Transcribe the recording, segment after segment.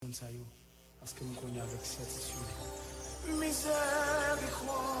personnes ça yo parce que nous connaissons avec certitude.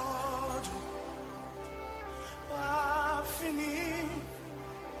 Miséricorde, pas fini,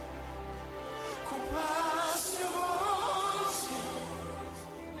 compassion,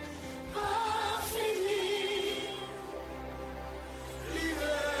 pas fini,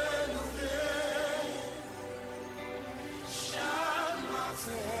 renouvelé chaque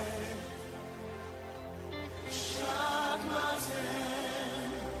matin, chaque matin.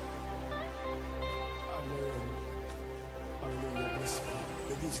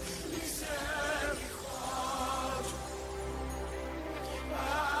 Miséricorde,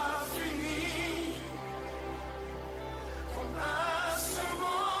 pas fini, compassion,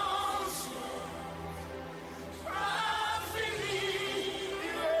 pas fini,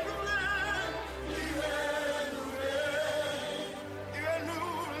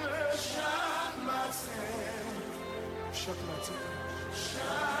 renouvelé chaque matin, Chaque matin.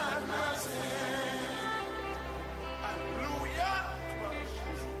 chaque matin. Alléluia.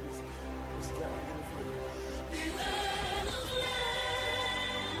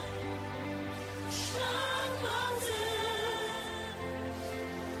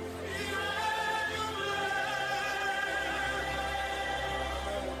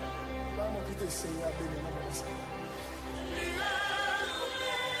 Vamos que te enseña a venir a la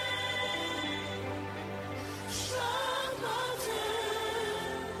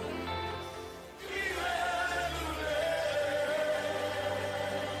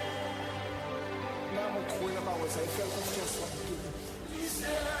Vamos trouver la parole, ça va faire confiance en Dieu.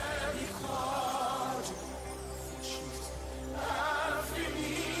 Miséricorde,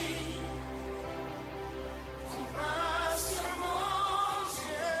 infini, compassion, mon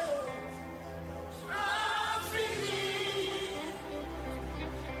Dieu, infini,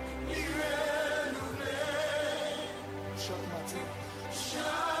 renouvelé Chaque matin.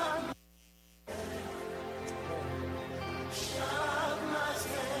 chaque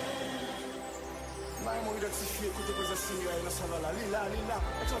matin. Là, ils m'ont identifié, écoutez que ça Seigneur, il est là, il est là,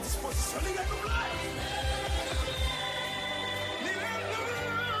 est en disposition, il est là.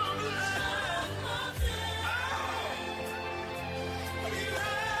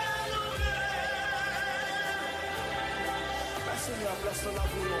 La Seigneur place dans la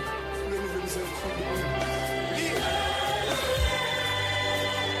vie, le nouveau miséricorde de Dieu. Il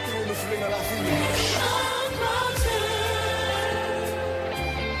est renouvelé dans la vie. Chaque matin,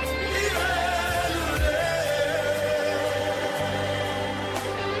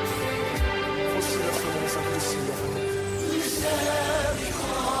 Aussi, la Seigneur, ça fait Seigneur.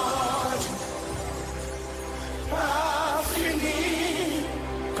 miséricorde, pas fini,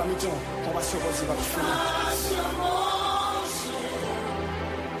 Comme il dit, on va se reposer, va tout finir. compassion, mon Dieu,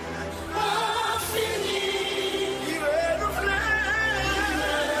 pas fini, renouvelé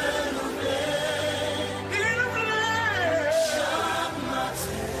chaque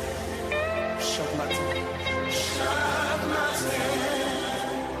matin, Chaque matin. chaque matin.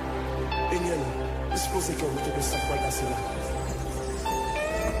 Eniel, disposez que vous devez savoir passer là.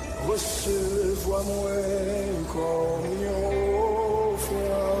 Recevoir-moi comme une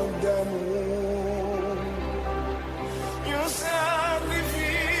offrande d'amour. Un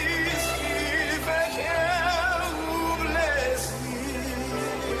sacrifice qui fait qu'elle vous plaisir.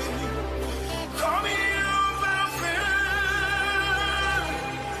 Comme un parfum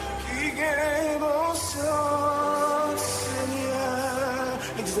qui gagne mon sang, Seigneur.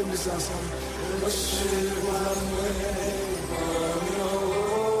 Et disons-nous ça ensemble. Recevoir-moi comme une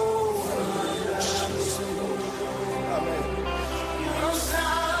Amen. un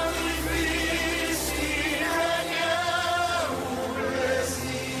sacrifice qui fait qu'elle vous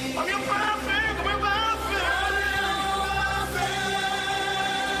plaisir. Comme un parfum, comme un parfum.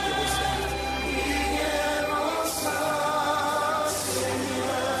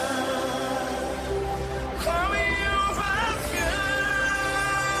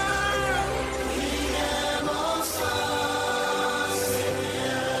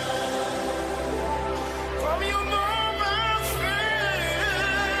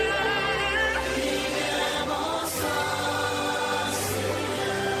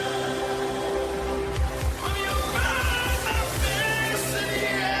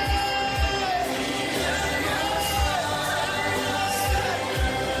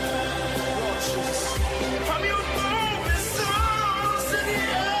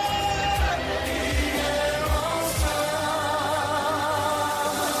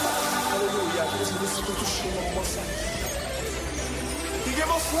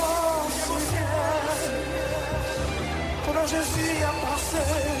 Pendant Jésus a passé,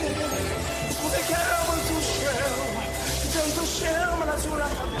 pour des cœurs me touchent, je me touche, mais la joie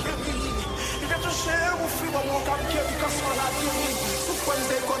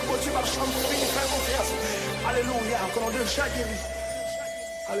Alléluia, qu'on a déjà guéri.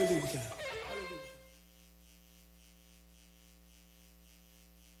 Alléluia.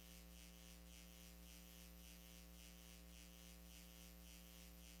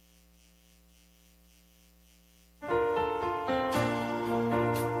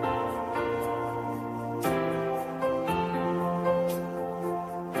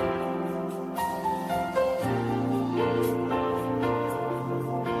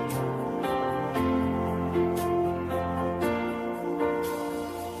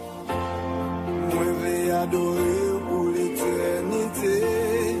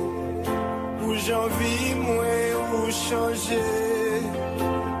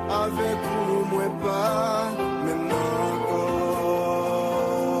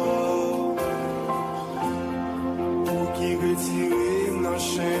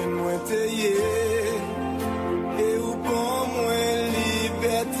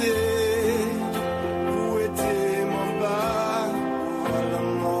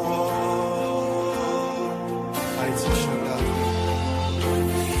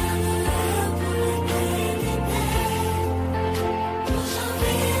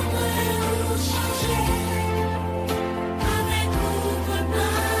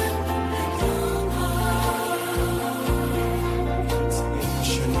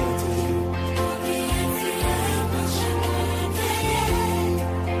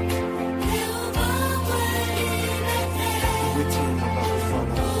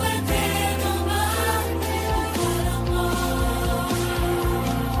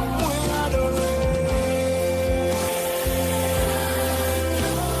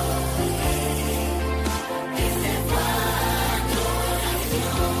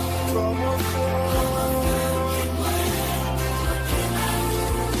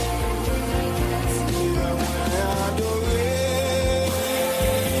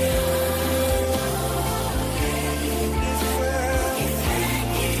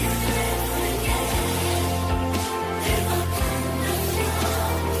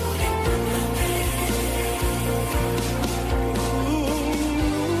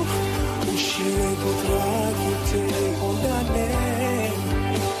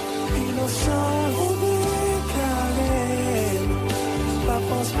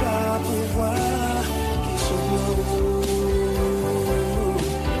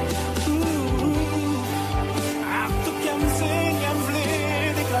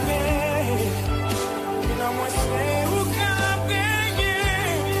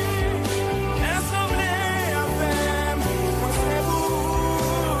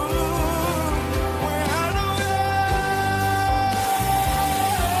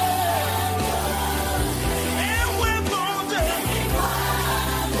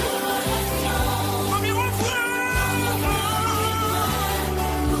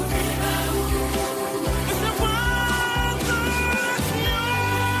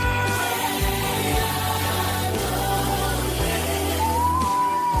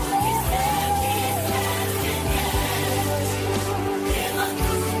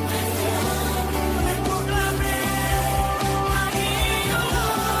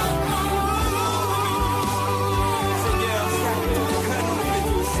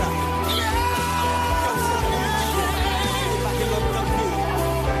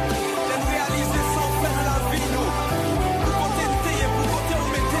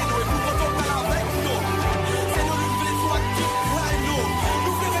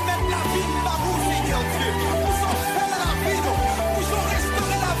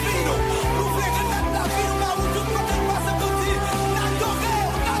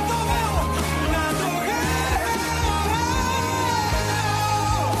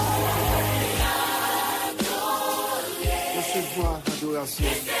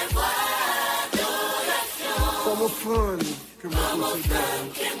 Como offrande que moi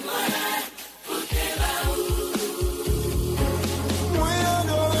possédais.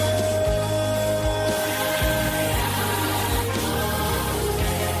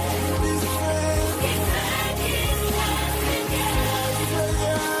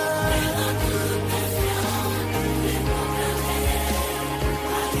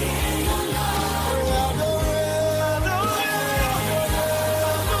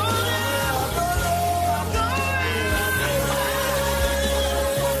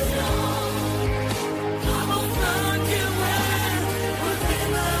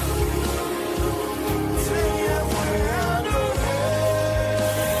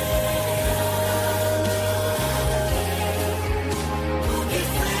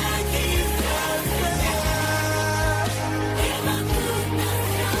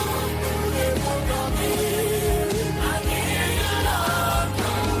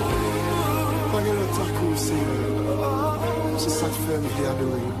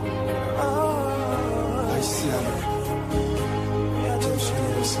 Alléluia. Haïtien. J'aime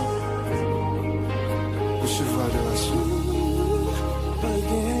chérie aussi. Recevoir adoration.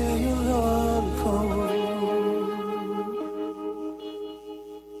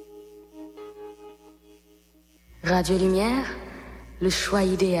 Radio Lumière, le choix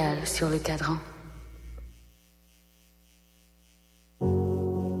idéal sur le cadran.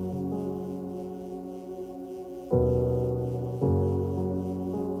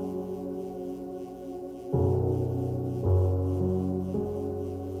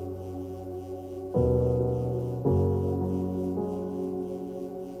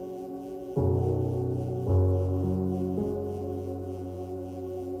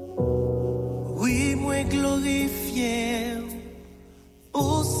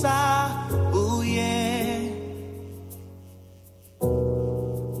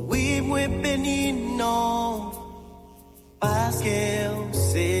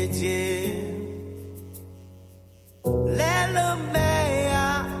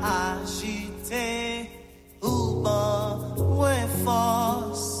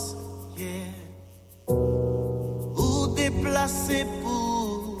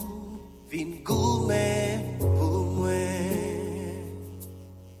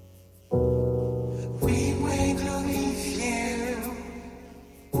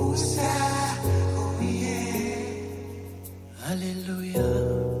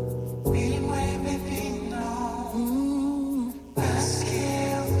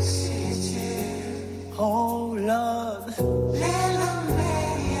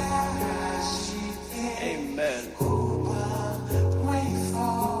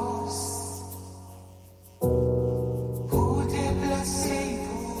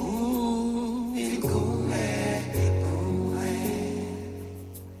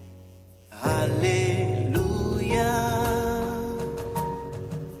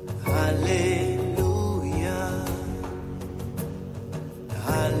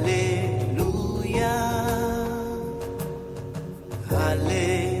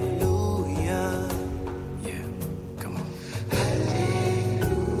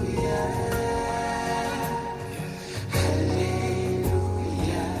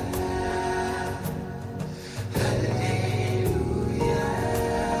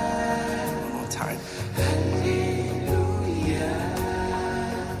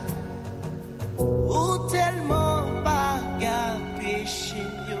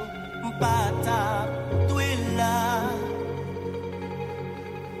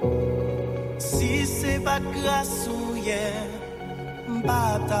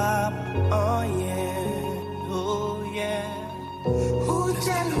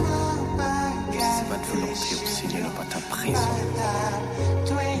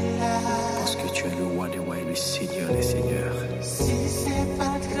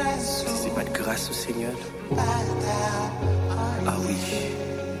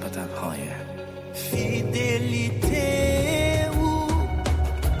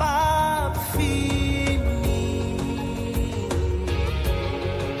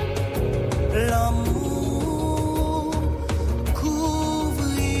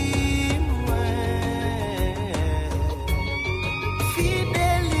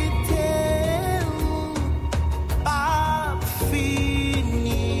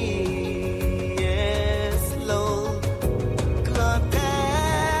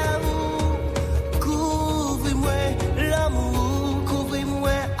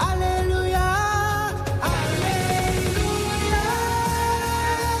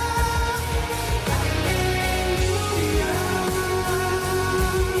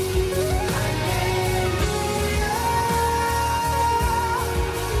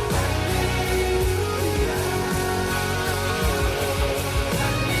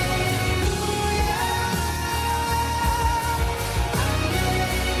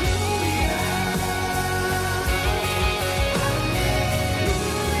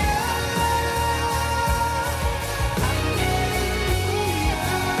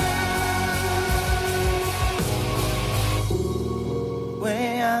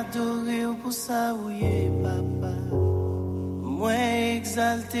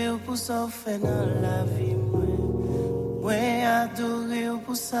 Pour ça fait dans la vie moi adoré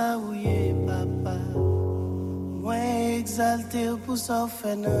pour ça oui papa moi exalté pour ça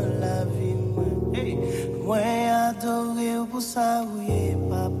fait dans la vie moi adoré pour ça oui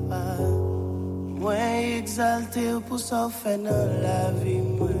papa moi exalté pour ça fait dans la vie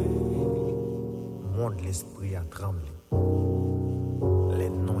moi monde l'esprit a tremblé les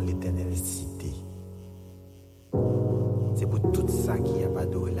noms l'Éternel cité. C'est pour tout ça qui a pas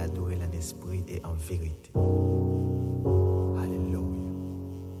adoré l'adorer en esprit et en vérité. Alléluia.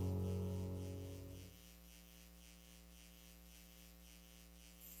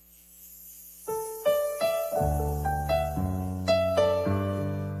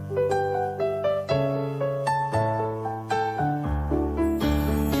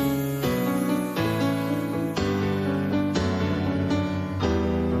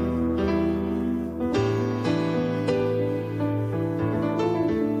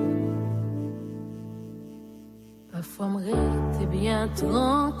 T'es bien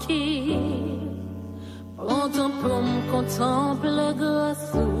tranquille. Prends ton pour me contempler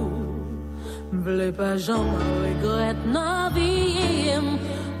grâce ou m'blé pas jamais regrette na vie.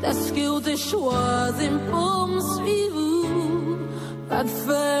 Est-ce que t'es choisi pour me suivre? Pas de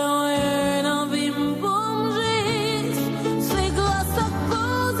faire rien en vie pour me gis. C'est grâce à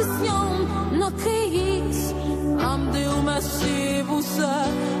position nos cris. Amdé ou merci pour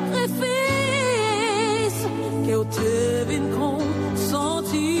sacrifice que t'es venu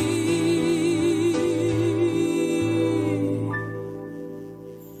consentir.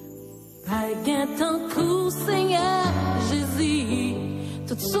 Tant coup, Seigneur Jésus,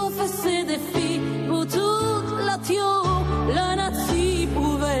 tout sauf ces défis pour toute la tio, la nature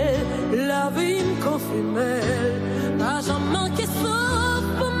pouvait la vie me confirmer. Pas jamais manqué sauf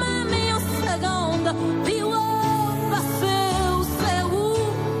pour même en seconde. Puis passer où c'est où,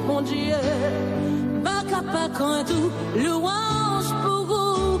 mon Dieu, pas capable quand tout louange pour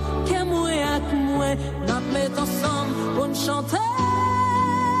vous, que moi avec moi, nous mettons ensemble pour nous chanter.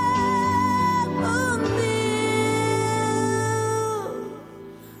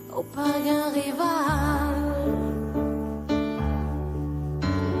 Pas un rival.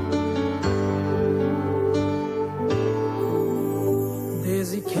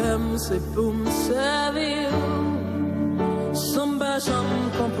 Désikem c'est pour me servir. Sans jamais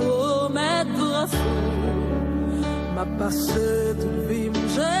compromettre grâce. Ma passé toute vie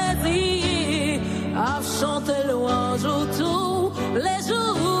j'ai dit à chanter louange tous les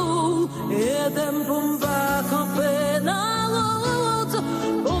jours. Et dem pour me va camper dans la route.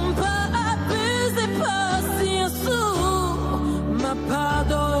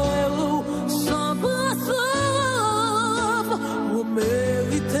 Pardonnez ou sans brasseur, vous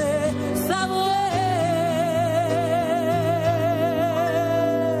méritez sa vraie.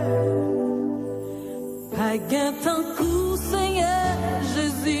 Pas gain tant coup, Seigneur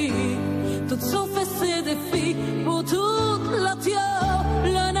Jésus, toutes sont fait ces défis pour toute la terre,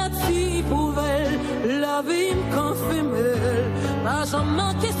 la nature pouvait la vie me confirmer. Pas jamais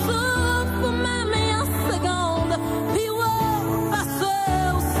manqué sauf pour même en seconde.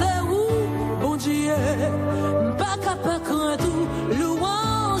 Pas capable quand tout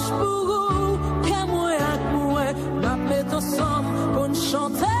louange pour vous, que moi avec moi, m'a met ensemble pour nous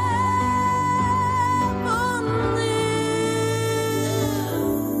chanter.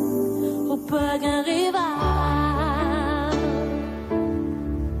 Ou pas qu'un rival.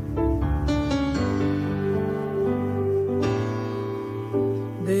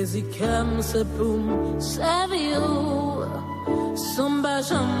 Des icônes c'est pour me servir. Sans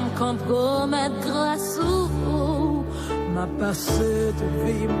jamais compromettre grâce ou ma passé de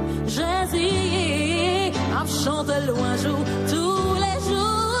vie Jésus à chanter loin jour tous les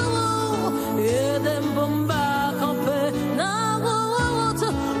jours et des bombes camper dans la route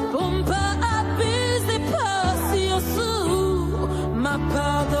pour ne pas abuser patience ma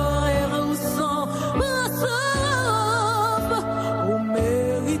pardonner ou sans brasseur ou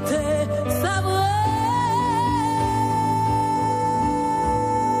mériter sa vraie.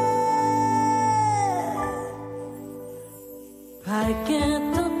 Qu'un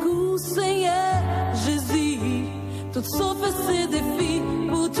coup, Seigneur Jésus, tout sauf ces défis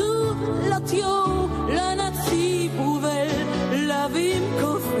pour tout la tio, la nature pouvait la vie me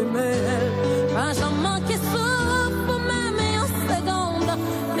confirmer. Pas jamais manqué sauf pour même en seconde.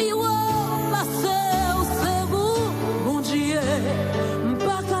 Puis passer où c'est vous, mon Dieu,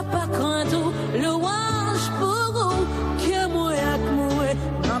 pas capable quand tout louange pour vous, que moi avec moi,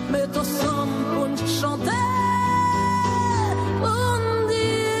 m'a met ensemble pour nous chanter.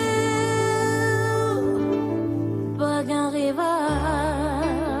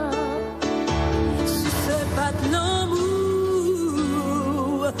 Si c'est pas de l'amour,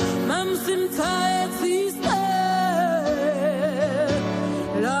 même si m't'a existé,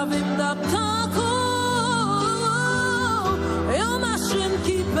 la vie m'attend encore, et en machine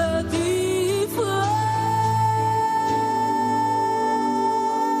qui peut différer.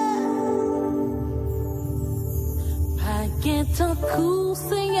 Pas qu'un temps court,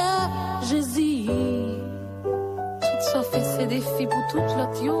 Seigneur Jésus. Ça fait ces défis pour toute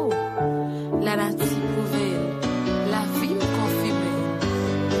l'autre yo. La nature pouvait la vie me confirmer.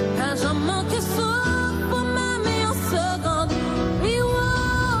 Quand j'en manque ça pour même en seconde. Puis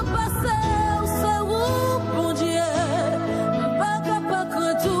passer où c'est où, bon Dieu. Pas capable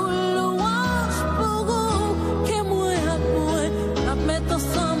quand tout louange pour vous. Que moi à moi, à mettre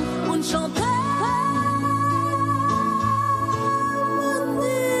ensemble pour nous chanter.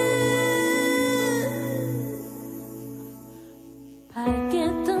 Pas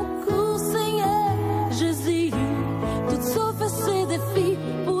qu'un temps coup, Seigneur Jésus.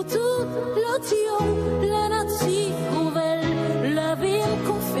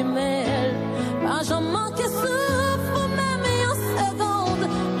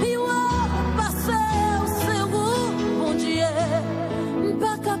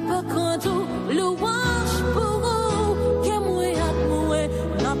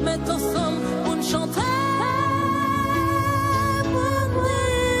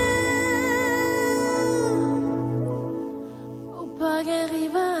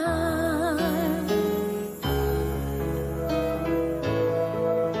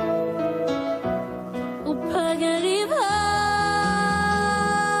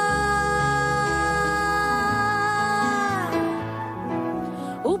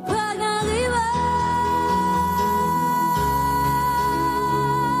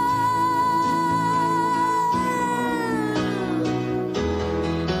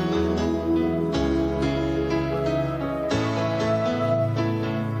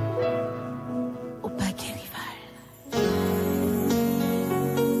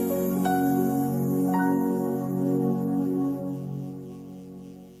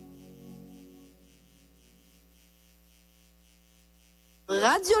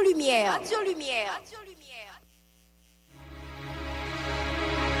 Radio Lumière. Radio Lumière. Radio Lumière.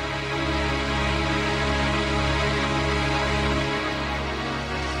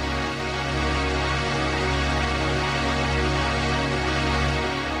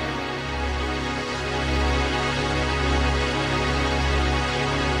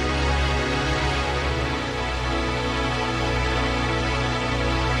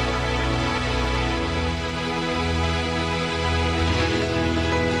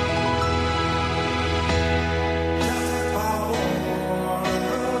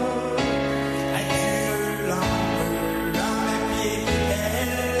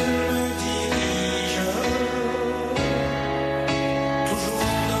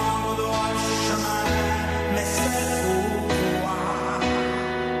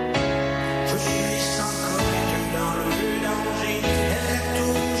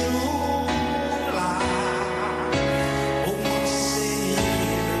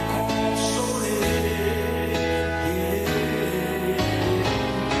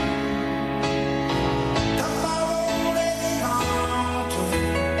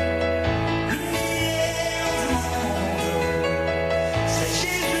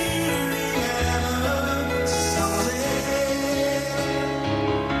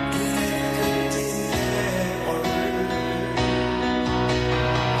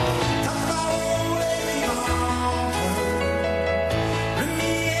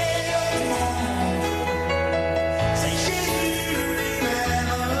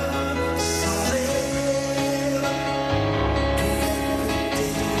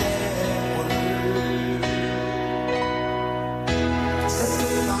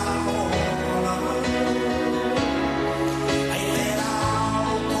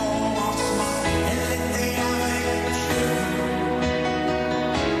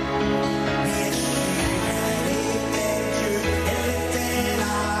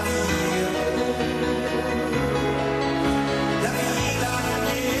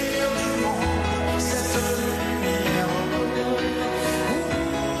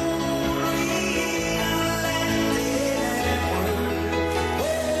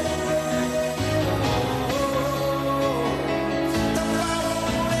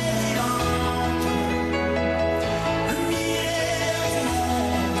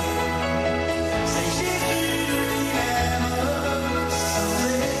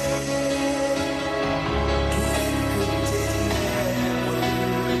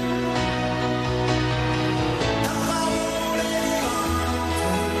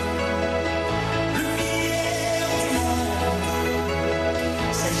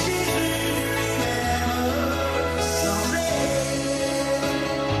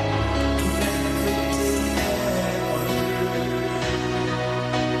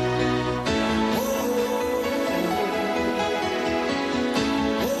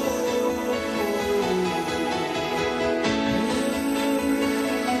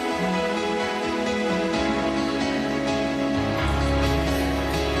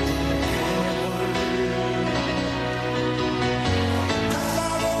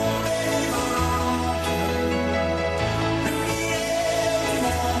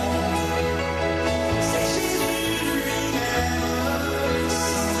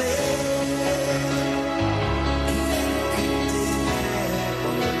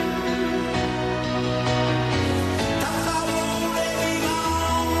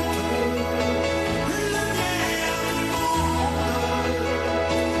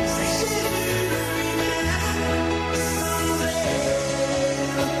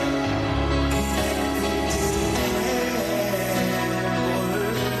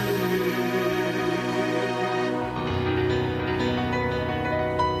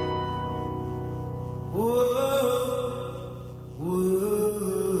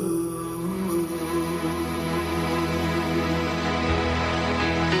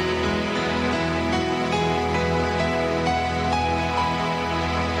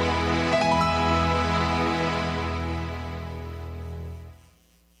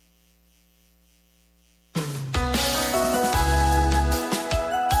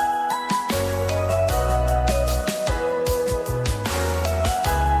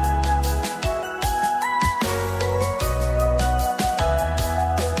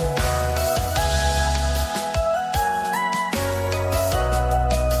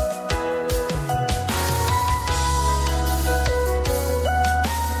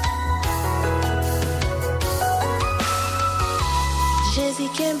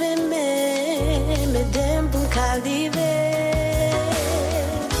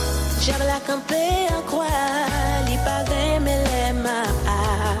 J'aime la camper en croix, li pas mais les m'a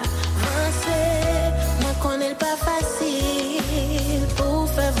avancé. Moi connais pas facile pour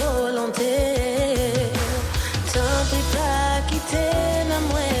faire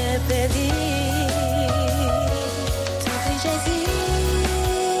baby. Tant pis, Jésus.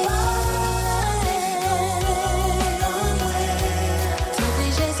 Tant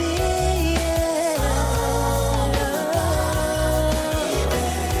pis, Jésus.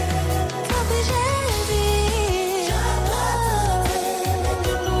 Tant pis, Jésus.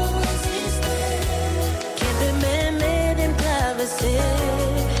 Qui peut m'aimer de traverser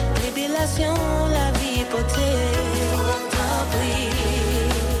tribulation, la vie potée. Tant pis,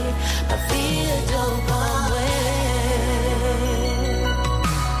 ma fille est au bon way.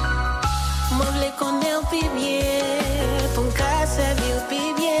 Moi, je les connais au plus bien, pour me casser vie au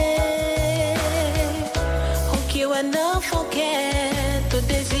plus bien. Ok, ouais, non, faut qu'elle, tout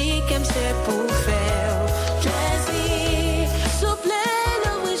désir qu'elle me sait pour faire. Jésus, souple,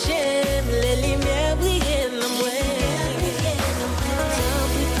 non, oui, j'aime les lumières briller, non, moi. Tant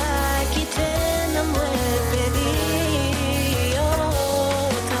pis, pas quitter, non, moi, baby. Oh,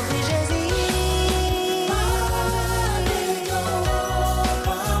 tant pis, Jésus.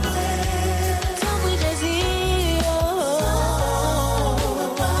 Tant pis, Jésus. Oh,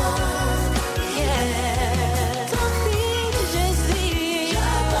 yeah. Tant pis, Jésus.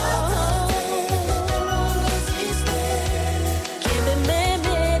 Qui veut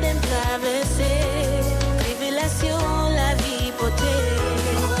m'aimer de me traverser tribulation, la vie potée.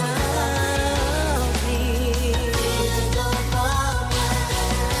 Tant pis.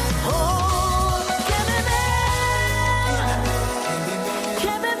 Oh, que bébé, ouais, Seigneur,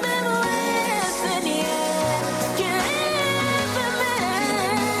 que bébé, ouais, Seigneur,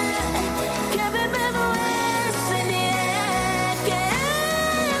 que bébé, ouais, Seigneur,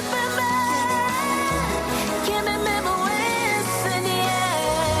 que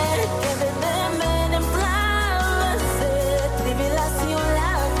bébé, m'aime traverser tribulation,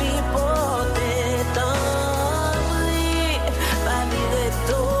 la vie portée. Tant pis, pas vivre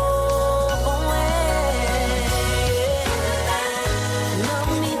trop bon way. Non,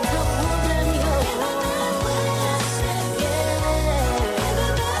 mais trop problème, yo.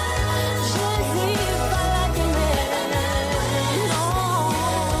 Jésus, pas la guinée. Non.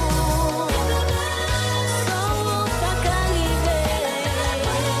 Sans pas qu'arriver.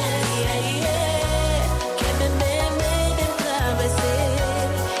 Que bébé de traverser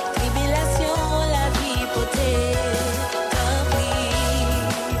tribulation, la vie potée. Tant pis,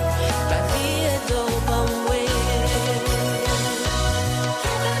 pas vivre au bon way.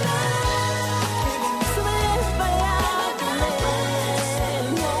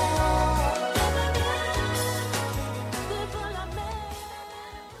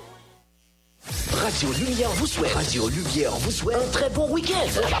 Radio Lumière vous souhaite. Radio Lumière vous souhaite un très bon week-end.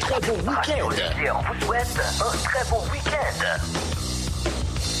 Un très bon week-end. Radio Lumière vous souhaite un très bon week-end.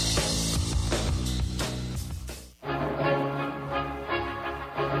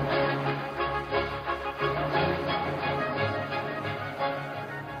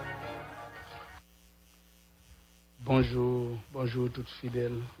 Bonjour toutes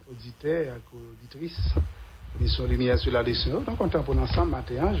fidèles auditeurs et auditrices. Émission Lumière sur la leçon. Donc, on est pour ensemble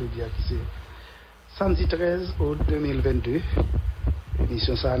matin, je dis à qui c'est samedi 13 août 2022.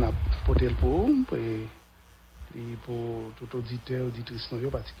 Émission ça a porté le pour tout auditeur, auditrice,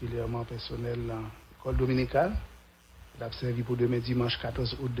 particulièrement personnel dans l'école dominicale. Il a servi pour demain dimanche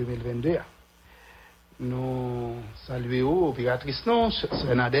 14 août 2022. Nous saluons l'opératrice,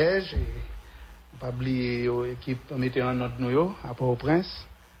 Sœur Nadège, et pas oublier l'équipe mettant en note nous à Port-au-Prince.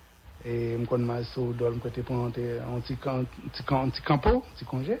 Et je connais sur le côté pour un petit campo, un petit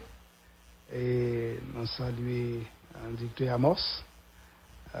congé. Et nous saluons le directeur Amos.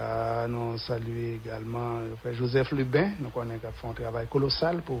 Nous saluons également le frère Joseph Lubin. Nous connaissons qu'il fait un travail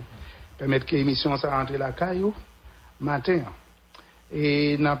colossal pour permettre que l'émission rentre la caillou matin.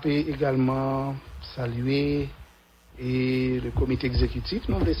 Et nous avons également salué le comité exécutif.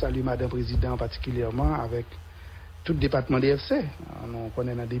 Nous voulons saluer Madame Président particulièrement avec tout le département DFC. Nous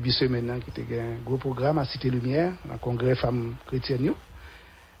connaissons dans le début de semaine qui était un gros programme à Cité Lumière, un congrès femmes chrétiennes.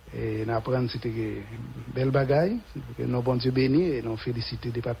 Et nous apprenons que c'était une belle bagaille. Nous bon Dieu béni et nous félicitons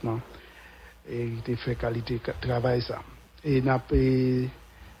le département et qui a fait qualité de travail ça. Et nous avons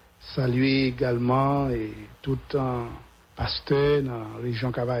salué également tout un pasteur dans la région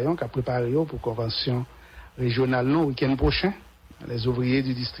Cavaillon qui a préparé pour la convention régionale le week-end prochain. Les ouvriers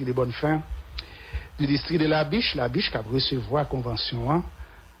du district des Bonnes Fins, du district de la Biche qui a recevoir la convention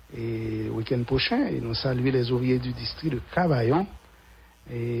et le week-end prochain. Et nous saluons les ouvriers du district de Cavaillon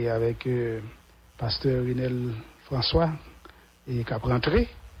et avec pasteur Renel François et qui a rentré.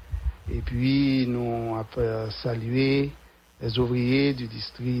 Et puis nous avons salué les ouvriers du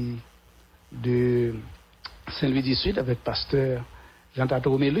district de Saint-Louis du Sud avec pasteur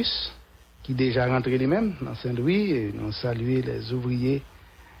Jean-Tato Mélus, qui est déjà rentré lui-même dans Saint-Louis, et nous saluons les ouvriers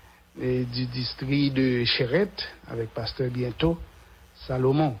du district de Chérette, avec pasteur bientôt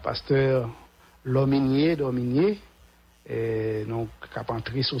Salomon, pasteur Lominier, et donc cap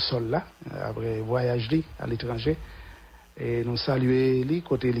entré sur le sol là, après voyage à l'étranger. Et nous saluons lui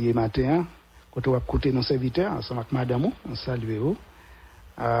côté lié matin, côté on côté nos serviteurs ensemble avec madame, on salue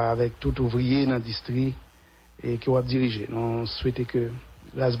avec tout ouvrier dans le district et qui va diriger. Nous souhaitons que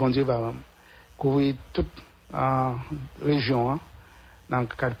grâce bon Dieu va couvrir toute la région dans le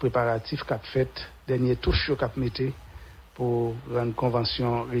cadre préparatif qu'a fait dernier touche qu'a metté pour une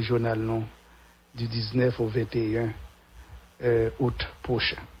convention régionale non du 19 au 21 août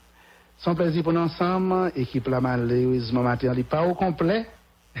prochain. Son plaisir pour nous ensemble, équipe la malheureusement matin, n'est pas au complet.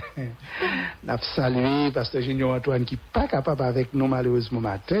 N'a salué pasteur Junior Antoine qui n'est pas capable avec nous malheureusement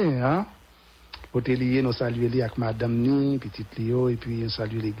matin. Hein? Côté lié, nous saluons avec madame Ni, petite Léo, et puis nous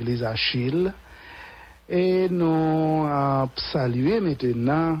saluons l'église Achille. Et nous saluons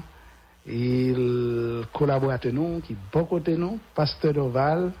maintenant le collaborateur nous, qui est bon côté nous, pasteur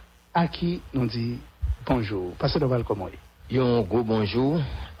Doval, à qui nous dit bonjour. Pasteur Doval, comment est? Un gros bonjour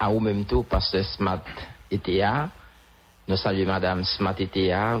à vous même tout, pasteur Smart ETA. Nous saluons madame Smart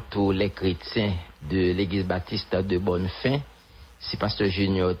ETA, tous les chrétiens de l'église baptiste de Bonnefin. Si pasteur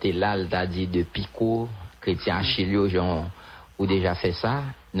Junior était là, il a dit de Pico, chrétien Achillio, ou déjà fait ça.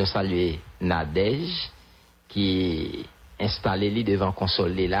 Nous saluons Nadège, qui est installé devant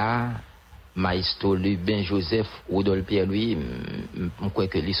console là. Maestro Lubin Joseph, Rodolphe Pierre-Louis, je crois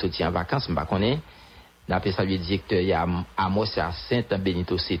que lui sorti en vacances, je ne sais pas. D'après ça, le directeur, il y a Amos et à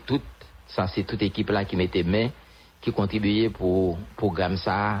Saint-Benito, c'est toute équipe là qui mettait main, qui contribuait pour le programme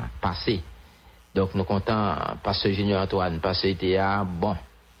ça passer. Donc, nous comptons, pasteur Junior Antoine, pasteur ETA, bon,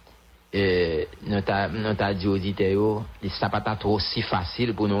 nous t'a dit auditeur, ça n'a pas trop si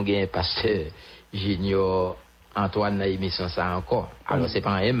facile pour nous gagner pasteur Junior Antoine dans l'émission ça encore. Alors, c'est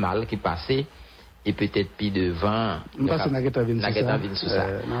pas un mal qui passait. Et peut-être puis devant, sur ça.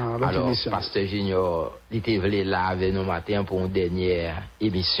 Alors, pasteur Junior, il était venu là avec nous matin pour une dernière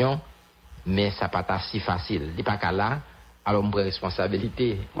émission, mais ça n'a pas si facile. Il n'est pas qu'à là, alors on prend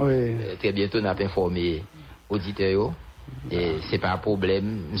responsabilité. Oui. Très bientôt, on a informé auditeurs. Et c'est pas un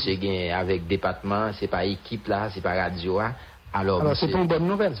problème, monsieur Gain, avec département, c'est pas équipe là, c'est pas radio. Alors c'est une bonne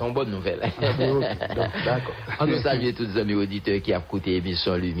nouvelle. C'est une bonne nouvelle. D'accord. On nous salue tous les amis auditeurs qui ont écouté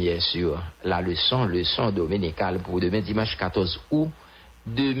l'émission Lumière sur la leçon dominicale pour demain dimanche 14 août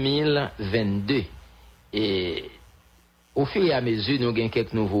 2022. Et au fur et à mesure, nous avons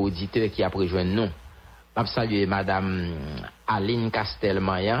quelques nouveaux auditeurs qui ont rejoint nous. Je salue madame Aline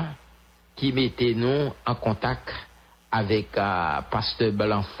Castelmayan qui mettait nous en contact avec pasteur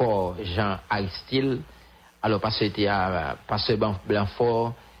Blanfort Jean Aristide. Alors, pasteur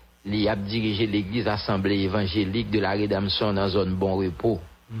Blanfort, il a dirigé l'église assemblée évangélique de la rédemption dans zone Bon Repos,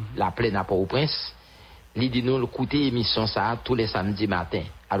 la plaine à Port-au-Prince. Il dit nous écouter émission ça tous les samedis matins.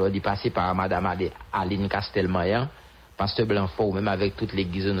 Alors, il est passé par madame Aline Castelmayan, pasteur Blanfort, même avec toute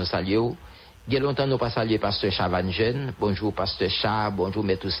l'église de nos saluons. Il y a longtemps, nous pas salué pasteur Chavan Jeune. Bonjour, pasteur Char. Bonjour,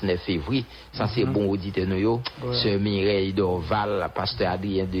 mais tous 9 février. Ça, c'est bon auditeur, nous, Sœur Mireille Dorval, pasteur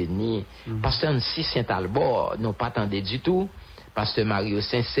Adrien Denis, pasteur Nancy Saint-Albert, nous pas attendez du tout. Pasteur Mario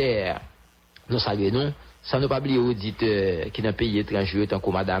Sincère, nous saluons, nous. Ça nous pas oublier auditeurs qui dans pays étranger, tant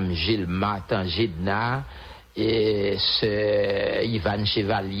que madame Gilles Martin Gédna, et ce Yvan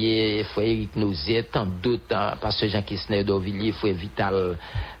Chevalier, frère Eric Nouzet, tant d'autres, pasteur Jean Kissner d'Orvilliers, frère Vital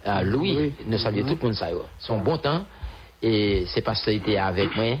Louis, nous saluons tout le monde ça. Son bon temps, et c'est pasteur était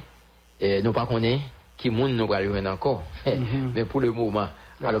avec moi, nous pas connaître qui monde nous va le encore, mais pour le moment.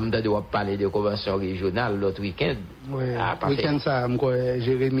 Alors, nous devons parler de convention régionale l'autre week-end. Oui, week-end ça,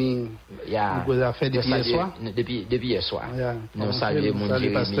 Jérémy, nous avons fait depuis hier soir. Depuis hier soir. Nous saluons mon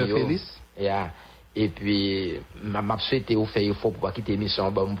Jérémy. Et puis, m'a souhaité vous faire effort pour pas quitter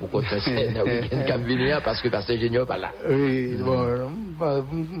l'émission pour qu'on fasse le week-end qui vient parce que pasteur Junior pas là. Oui, bon,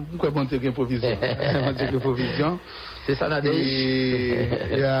 pourquoi monter une provision? C'est ça, Nadège.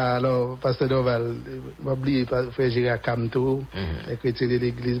 Et alors, pasteur Doval, m'oubliez pas, frère Gérard Camto, les chrétiens de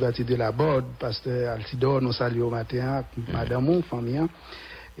l'église bâtie de la Borde, pasteur Altidor, nous saluons au matin, madame ou famille,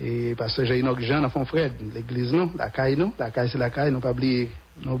 et pasteur Jean-Enoch Jean, enfant Fred, l'église non, la caille c'est la caille, nous pas oublier,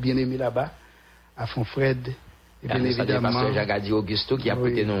 nos bien-aimés là-bas. À Fonfred, et bien évidemment. Pasteur Jagadi Augusto qui a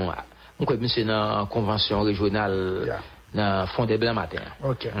prêté nous. Monsieur dans la convention régionale dans Fond des Blancs matin.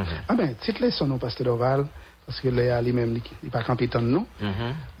 Ok. Ah ben, titre son nom, pasteur Doval, parce que là, lui-même, il n'est pas campétant non.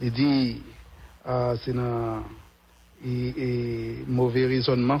 Il dit, c'est dans mauvais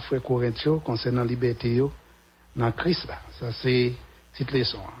raisonnement, frère Corinthio, concernant la liberté, dans Christ là. Ça, c'est Titre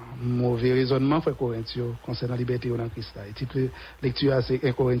leçon. Mauvais raisonnement, frère Corinthiens, concernant la liberté dans Christ. Et titre lecture, c'est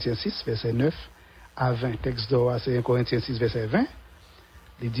 1 Corinthiens 6, verset 9 à 20. Texte d'or, c'est 1 Corinthiens 6, verset 20.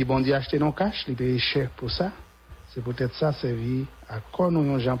 Il dit, bon Dieu, acheter non cash, il paye cher pour ça. C'est peut-être ça, servir à quoi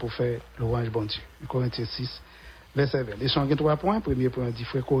nous gens pour faire l'orange bon Dieu. 1 Corinthiens 6, verset 20. Leçon, il y a 3 points. Premier point, dit,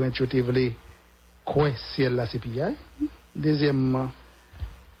 frère Corinthiens, tu voulais quoi, ciel là, c'est pillage. Deuxièmement,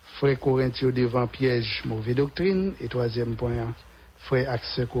 frère Corinthiens devant piège, mauvaise doctrine. Et troisième point, frère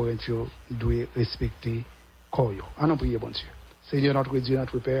Axel Corinthiens doit respecter corps. En prier, bon Dieu. Seigneur, notre Dieu,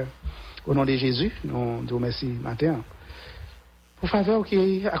 notre Père, au nom de Jésus, nous te remercions matin pour faveur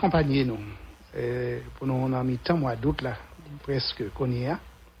qui accompagne nous. Pour nous, on a mis tant mois d'août là, presque qu'on y a.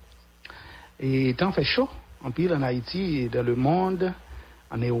 Et tant fait chaud, en pile en Haïti, dans le monde,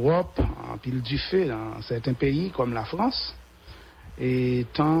 en Europe, en pile du feu dans certains pays comme la France. Et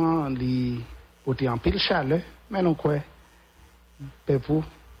tant les côté en pile chaleur, mais non quoi, peuple,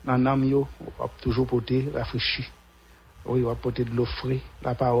 dans l'âme, on va toujours porter rafraîchi. Oui, on va porter de l'eau fraîche,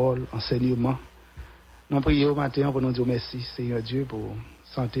 la parole, enseignement. Nous prions au matin pour nous dire merci, Seigneur Dieu, pour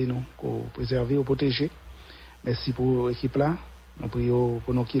santé, nous, pour préserver, pour protéger. Merci pour l'équipe là. Nous prions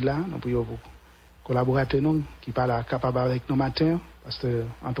pour nous qui là. Nous prions pour collaborateurs nous qui parlent capables avec nous matin, Pasteur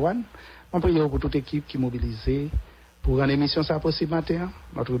Antoine. Nous prions pour toute équipe qui est mobilisée pour rendre l'émission ça possible matin.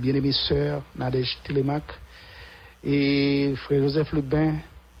 Notre bien-aimée sœur Nadège Télémac et frère Joseph Lubin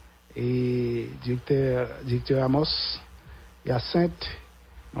et directeur Amos Hyacinthe.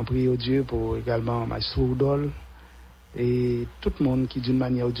 On prie au Dieu pour également Maestro Oudol et tout le monde qui d'une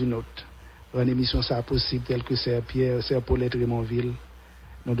manière ou d'une autre rend l'émission ça possible, tel que Sœur Pierre, Sœur Paulette Raymondville.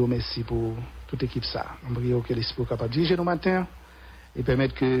 Nous nous remercions pour toute l'équipe ça. On prie que l'Esprit soit capable de diriger nos matins et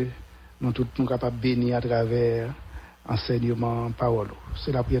permettre que nous tous nous capables de bénir à travers enseignement, parole.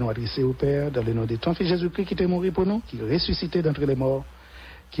 C'est la prière nous adressée au Père dans le nom de ton Fils Jésus-Christ qui est mort pour nous, qui est ressuscité d'entre les morts,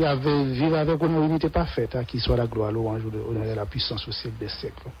 qui avait vécu avec une unité parfaite, à qui soit la gloire, l'orange, et la puissance au siècle des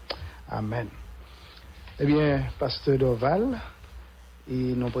siècles. Amen. Eh bien, Pasteur Dorval, et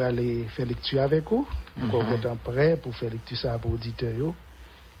nous allons aller faire lecture avec vous. Nous sommes prêts pour faire lecture ça pour auditeurs.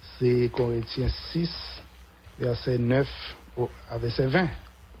 C'est Corinthiens 6, verset 9 à verset 20.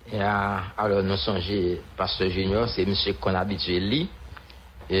 Alors, nous songeons, Pasteur Junior, c'est monsieur qu'on a habitué à lire.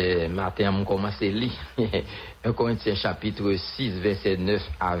 Et matin, on commence à lire. 1 Corinthiens chapitre 6, verset 9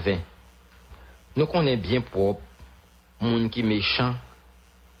 à 20. Nous connaissons bien propre, moun qui méchant,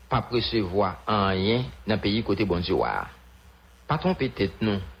 pas recevoir rien dans le pays côté bon Dieu. Pas tromper tête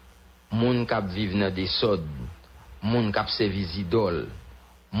nous, moun qui vivent dans des sodes, moun qui servi idole,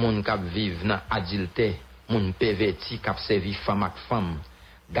 moun qui vivent dans adultère, moun perverti qui servi femme avec femme,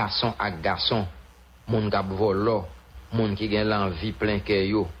 garçon avec garçon, moun qui volo, moun qui gen l'envie plein cœur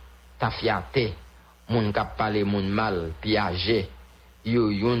yo, ta fiaté, moun qui parler moun mal, piager, yo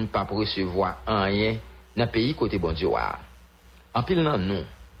yon pas recevoir rien dans pays côté bon Dieu. En pile nan nous,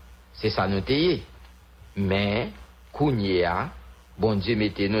 c'est ça nous teye. Mais kounya, bon Dieu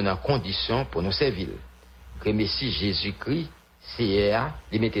mettez nous dans condition pour nous servir. Que Messie Jésus-Christ, c'est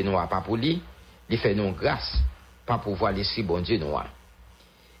il mettez nous pas pour lui, il fait nous grâce pas pouvoir laisser bon Dieu nous.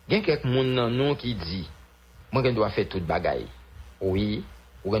 Gen quelques moun nan nous qui dit moi je dois faire toute bagaille. Oui,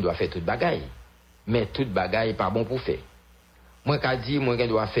 ou je dois faire toute bagaille. Mais toute bagaille pas bon pour faire. Moi qu'a dit moi je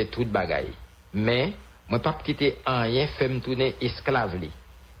dois faire toute bagaille. Mais moi pas quitter rien faire me tourner esclave li.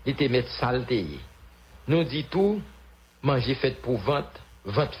 Il te mettre saleté. Nous dit tout manger fait pour vente,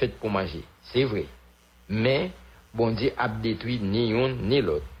 vente fait pour manger. C'est vrai. Mais bon Dieu a détruit ni un ni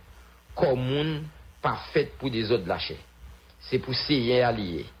l'autre. Comme pas fait pour des autres lâcher. C'est pour CR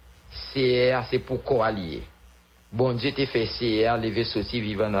allié. CR c'est pour corps allié. Bon Dieu te fait CR lever sortir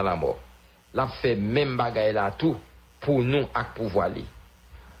vivant dans la mort. L'a fait même bagaille là tout pour nous à pouvoir aller.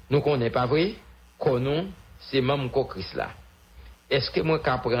 Nous connaissons pas vrai? Qu'on c'est même ko Christ là. Est-ce que moi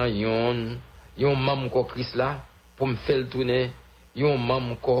qu'apprend yon même ko Christ là pour me faire tourner yon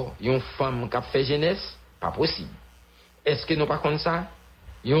même ko yon femme qui fait jeunesse? Pas possible. Est-ce que nous pas comme ça?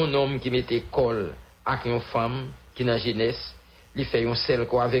 Yon homme qui mettait col avec une femme qui dans jeunesse, il fait un seul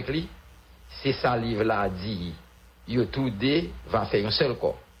corps avec lui. C'est ça livre là dit. Yo tout deux va faire un seul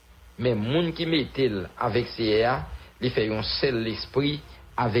corps. Mais moun qui mettait avec CA, il fait un seul esprit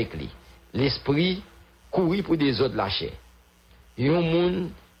avec lui. L'esprit courir pour des autres lâcher. Yon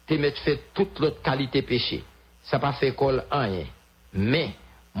moun te met fait toute l'autre qualité péché. Ça pas fait col rien. Mais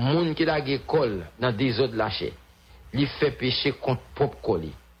moun qui la col dans des autres lâcher, il fait péché contre propre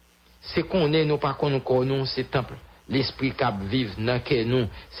colis. C'est qu'on est nous pas qu'on nous c'est temple. L'esprit qui vive dans que nous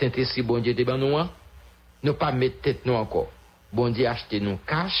Saint-Esprit bon Dieu de ban nous pas mettre tête nous encore. Bon Dieu acheter nous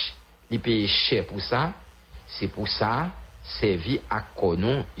cash, il paye cher pour ça. C'est pour ça servi à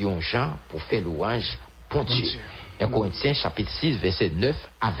konon yon gens pour faire louange pour Dieu. 1 Corinthiens chapitre 6 verset 9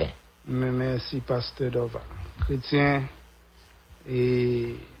 à 20. Merci pasteur Dova. Chrétien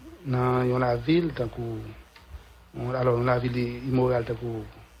et dans la ville tant que alors dans la ville immorale tant que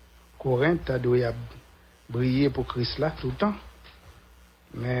Corinthe a dû briller pour Christ là tout le temps.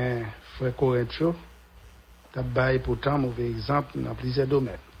 Mais frère Corinthe t'as baillé pourtant mauvais exemple dans plusieurs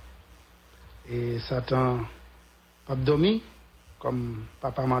domaines. Et Satan pas dormi comme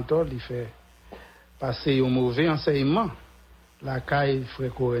papa mentor il fait passer un mauvais enseignement la caille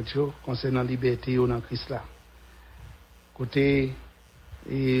frère Corinthe concernant liberté dans Christ là. Côté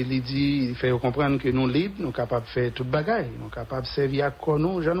et il dit il fait comprendre que nous libres nous capables de faire toute bagaille nous capables de servir à quoi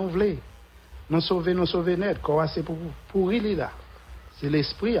nous j'en voulons nous sauver net quoi c'est pour il là c'est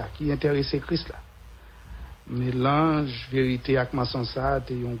l'esprit qui intéresse Christ là. Mélange vérité avec maçon ça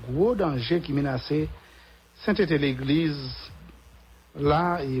c'est un gros danger qui menaçait sainteté l'église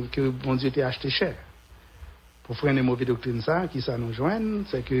là et que bon Dieu t'a acheté cher pour freiner mauvais doctrine ça qui ça nous joigne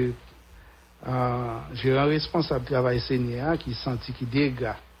c'est que j'ai un responsable travail Seigneur qui sentit qui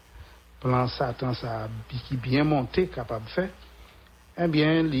dégâts plan Satan ça qui bien monté capable de faire eh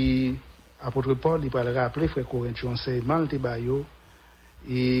bien l'apôtre Paul il va le rappeler frère Corinthiens enseignement le bayo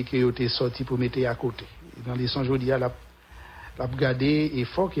et que était sorti pour mettre à côté dans les sons aujourd'hui la regarder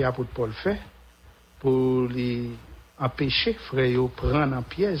effort que l'apôtre Paul fait pour les empêcher frère prendre en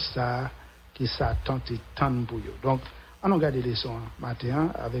piège ça que Satan te tente pour eux. Donc on a regardé les sons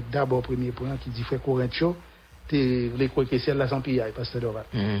matin avec d'abord premier point qui dit frère Corinthiens t'es les croix que c'est là sans pillage pasteur Doval.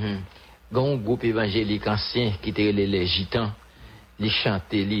 Gon groupe évangélique ancien qui était les gitans les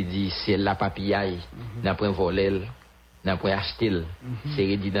chanter les dit c'est la papillaille n'a point volé n'a point acheté c'est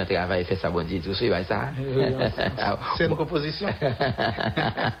rédit dans travail fait ça bon Dieu tout ça ça c'est une composition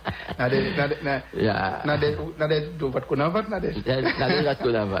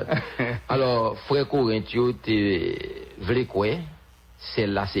alors frère Corinthiens te vle quoi c'est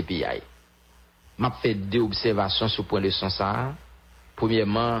là c'est pillage m'a fait deux observations sur point de son ça.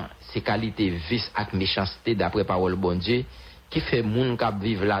 Premièrement c'est qualité vice ak méchanceté d'après parole bon Dieu qui fait moun k'ap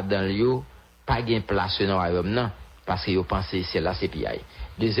vivre là dans yo pas gain place dans royaume non parce que yo pensé c'est là c'est pillage.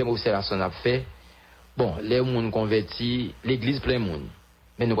 Deuxième observation n'a fait bon les moun convertis l'église plein moun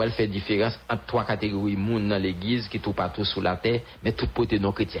mais nous va faire différence entre trois catégories moun dans l'église qui tout partout sur la terre mais tout côté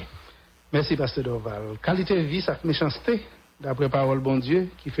non chrétien. Merci pasteur Dorval. Qualité vice ak méchanceté d'après parole bon Dieu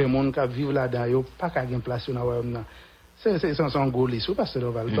qui fait moun k'ap vivre là dans yo pas gain place dans royaume non. C'est son gros liste, pasteur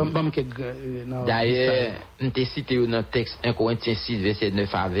Doval. D'ailleurs, on t'a cité dans texte 1 Corinthiens 6 verset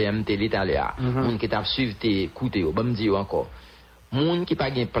 9 à 20, on t'a lu à l'heure. Moun qui t'a suivi t'écouter, on me dit encore. Moun qui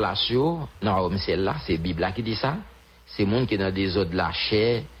pas gain place yo, non, c'est là, c'est Bible là qui dit ça. C'est moun qui dans des autres de la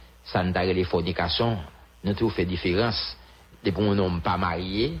chair, ça n'a pas les fornications, nous tout fait différence. Des pour un homme pas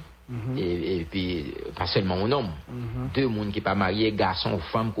marié et puis pas seulement un homme. Deux moun qui pas marié, garçon ou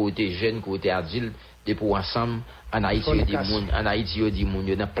femme, côté jeune, côté adulte. De pour ensemble en Haïti yo di moun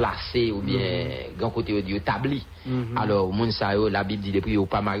yo nan placé ou bien grand côté yo di établi alors moun sa yo la Bible dit depuis yo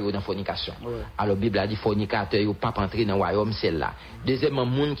pas marié dans fornication alors Bible a dit fornicateur yo pas entrer dans royaume celle-là. Deuxièmement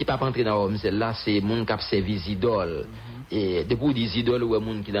moun qui pas entrer dans royaume celle-là c'est moun qui a servi idole et depuis des idoles ou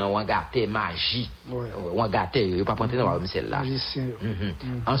moun qui dans wangaté magie wangaté yo pas entrer dans royaume celle-là.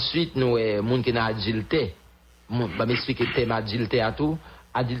 Ensuite nous moun qui dans adultère moun va m'expliquer thème adultère à tout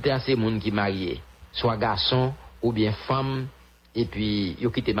adultère c'est moun qui marié soit garçon ou bien femme et puis yo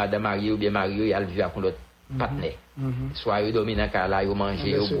quitte madame mariée ou bien marié et elle vit avec l'autre partenaire soit yo dormi dans la yo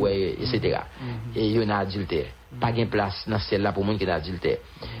manger yo boire etc. et yo n'a adultère pas gain place dans celle là pour monde qui est adultère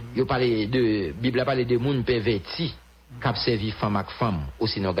yo parler de Bible a parlé de monde perverti qui servi femme avec femme ou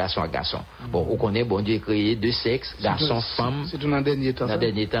sinon garçon à garçon. Bon on connaît bon Dieu créé deux sexes garçon femme c'est dans dernier temps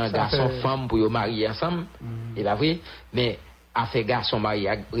garçon femme pour yo marier ensemble et pas vrai mais a fait garçon marié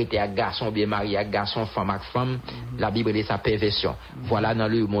à garçon bien marié à garçon femme avec femme la Bible dit sa perversion voilà dans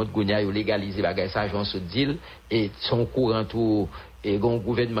le monde gounia yo légaliser bagay ça j'en se dit et son courant tout et gon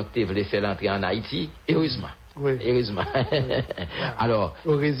gouvernement qui veut faire l'entrée en Haïti heureusement alors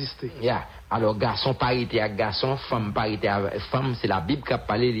résister alors garçon parité à garçon femme parité à femme c'est la Bible qui a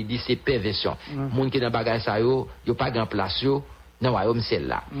parlé il dit c'est perversion monde qui dans bagay ça yo pas grand place yo dans royaume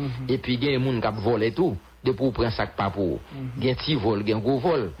celle-là et puis il y a monde qui volé tout de pour prendre sac pas pour gen ti vol gen gros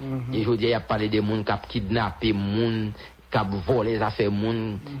vol et je dis y a parlé de monde qui kidnapper monde qui voler les affaires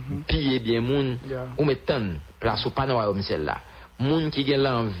monde piller bien monde ou mettre place ou pas dans royaume celle-là monde qui gen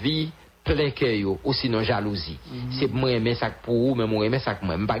l'envie plein cœur yo ou sinon jalousie c'est moi aimer sac pour ou mais moi aimer sac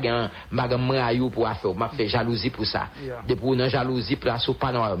moi pas gan m'rayou pour affaire m'a fait jalousie pour ça de pour non jalousie place ou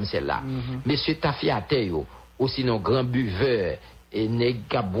pas dans royaume celle-là monsieur ta fiaté yo aussi non grand buveur et nèg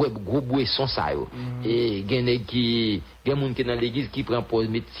qui boit gros boisson ça yo et gen nèg qui gen moun qui dans l'église qui prend pour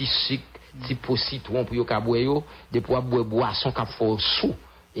mettre petit sucre petit pot citron pour yo ka boire yo de pour boire boisson qui fort sous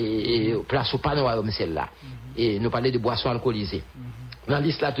et place au pas noir comme celle-là et nous parler de boisson alcoolisée dans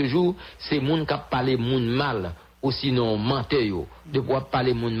liste là toujours c'est moun qui parler moun mal ou sinon menteur yo de pouvoir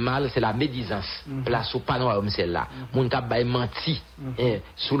parler moun mal c'est la médisance place au pas noir comme celle-là moun qui bay menti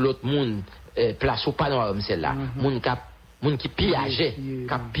sous l'autre monde place au pas noir comme celle-là moun qui pillageait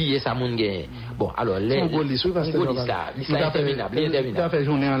qui pillé ça moun gagne bon alors les c'est interminable ça fait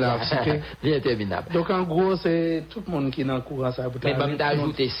journée en là interminable donc en gros c'est tout le monde qui est dans le courant ça mais bah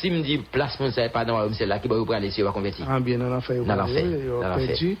m'ajouter si me dit place moun ça pas noir comme celle-là qui va pour aller si va convertir bien on a fait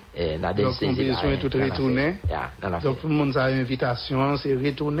et la donc on besoin tout retourner donc tout le monde a une invitation c'est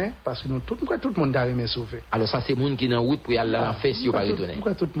retourner parce que nous tout le monde a aimé sauver alors ça c'est moun qui dans route pour aller en fait si on pas retourner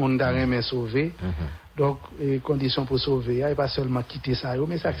pourquoi tout le monde a aimé sauver donc condition pour sauver et pas seulement quitter ça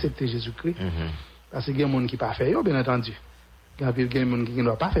mais c'est accepter Jésus-Christ parce que il y a des gens qui pas faire bien entendu il y a des gens qui ne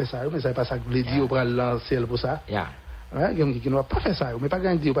doivent pas faire ça mais c'est pas ça que veut dire pour aller dans le ciel pour ça il y a des gens qui ne doivent pas faire ça mais pas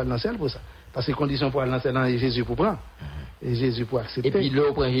gagne dire pour aller dans le ciel pour ça parce que condition pour aller dans le ciel c'est Jésus pour prendre et Jésus pour accepter et puis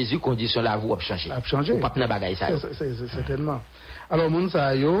là pour Jésus condition la vous a changé pas dans bagaille ça certainement alors moun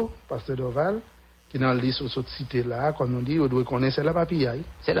ça yo pasteur Doval qui dans le liste sur cette cité là comme on dit on doit connaître c'est la papillaille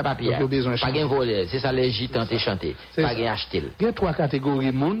pas gain voler c'est ça les gitans et chanter pas gain acheter il y a 3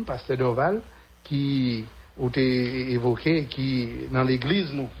 catégories monde pasteur Doval qui ont été évoqué qui dans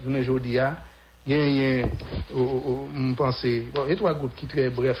l'église nous aujourd'hui il y a on pensait bon et 3 gouttes qui très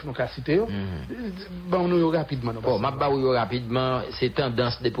bref nous ca citer bon nous rapidement bon m'a ba rapidement c'est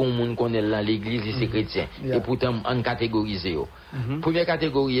tendance depuis on monde connaît dans l'église c'est chrétien et pourtant en catégoriser première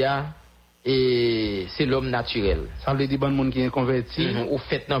catégorie et c'est l'homme naturel. Ça veut dire bon monde qui est converti. Ou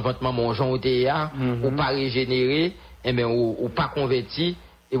fait dans votre maman Jean Otéa, ou pas régénéré, et bien ou pas converti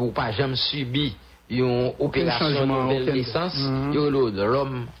et ou pas jamais subi une opération de nouvelle naissance,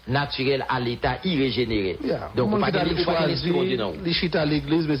 l'homme naturel à l'état irrégénéré. Donc on pas les chita à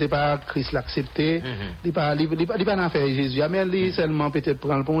l'église mais c'est pas Christ l'accepter, il pas en faire Jésus, mais lui seulement peut-être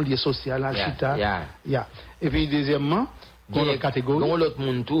prendre pour un lien social à chita. Et puis deuxièmement dans l'autre catégorie dans l'autre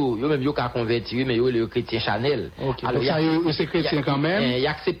monde tout yo même yo ka convertir mais yo le chrétien Chanel alors ça c'est chrétien quand même il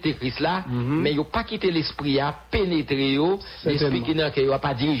accepté Christ là mais yo pas quitter l'esprit à pénétrer yo l'esprit qui n'a que yo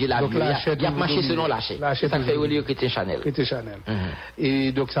pas diriger la vie il a marché selon la chair ça fait le chrétien Chanel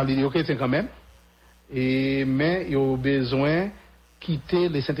et donc ça veut dire chrétien quand même et mais yo besoin quitter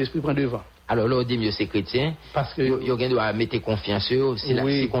le Saint-Esprit prend devant. Alors là, on dit mieux c'est chrétien, parce que yo doit mettre confiance sur, si la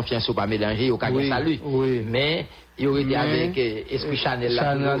confiance ou pas mélanger, yo ka salut. Mais il aurait été avec esprit Chanel là.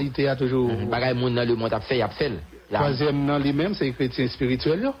 Chanalité a toujours bagay moun dans le monde a fait. Troisième dans lui-même c'est chrétien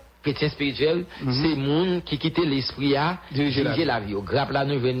spirituel yo. Chrétien spirituel, c'est moun qui quitte l'esprit à diriger la vie. Grappe là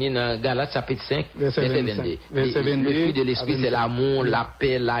nous venons dans Galates chapitre 5 verset 22. Le fruit de l'esprit c'est l'amour, la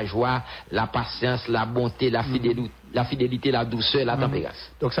paix, la joie, la patience, la bonté, la fidélité, la douceur, la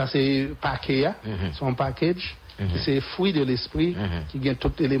tempérance. Donc ça c'est paquet, son package. C'est fruit de l'esprit qui gagne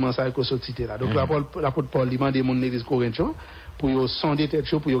tout élément ça que cette cité là. Donc l'apôtre Paul demande des monde l'église Corinthiens pour sonder tête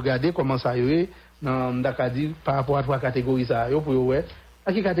chaud pour regarder comment ça y est dans d'acadi par rapport à 3 catégories ça pour ouais.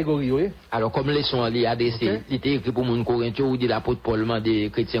 À quelle catégorie oui? Alors comme les sont les ADC, il était écrit pour mon Corinthien ou dit l'apôtre Paul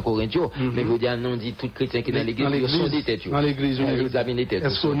des chrétiens corinthiens, mais vous dire non dit tout chrétien qui dans l'église sont des têtes. Dans l'église examiner tête.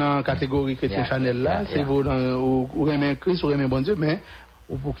 Est-ce qu'on dans catégorie chrétien Chanel là, c'est vous ou remet Christ ou remet bon Dieu mais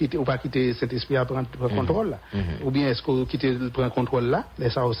ou quitter ou pas quitter cet esprit à prendre contrôle là ou bien est-ce que quitter prendre contrôle là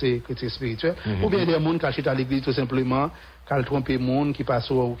ça aussi chrétien spirituel ou bien des monde qui achètent à l'église tout simplement qui tromper monde qui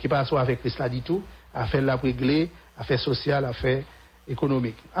passe avec Christ là du tout à faire la régler à faire social à faire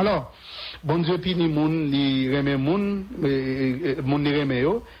économique. Alors, bon Dieu pini moun li remet moun li remet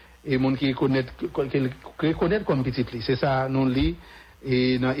yo et moun qui connaît comme petit li. C'est ça non li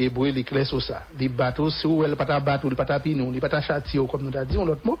et dans hébreu li clair sur ça. Li bateau sou elle pas battre, li pas pino, li pas châtier comme nous t'a dit on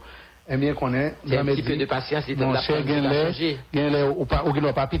l'autre mot. Et bien connaît un petit peu de patience il doit changer. Gain ou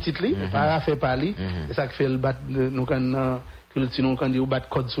pas petit li, pas faire par li. C'est ça qui fait le battre nous quand culture nous quand dit ou battre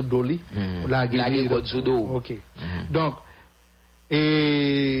code sous dos li. La code sous dos. OK. Donc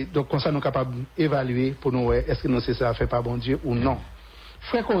et donc comme ça nous capable évaluer pour nous est-ce que nous c'est ça fait par bon Dieu ou non.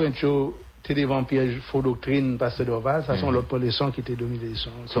 Frère Corinthio t'es devant piège faux doctrine pasteur Dorval ça sont l'autre leçon qui était dominé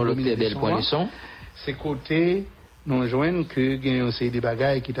sont l'autre belle point leçon c'est côté nous joindre que gagne aussi des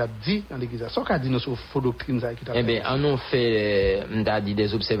bagailles qui t'a dit dans l'église ça qu'a dit nous sur faux doctrine ça qui t'a eh bien on fait m'ta dit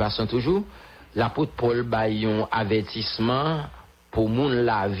des observations toujours l'apôtre Paul bail un avertissement pour moun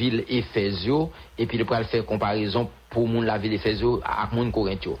la ville Éphésio et puis il pourra faire comparaison pour moun la ville Efeso ak moun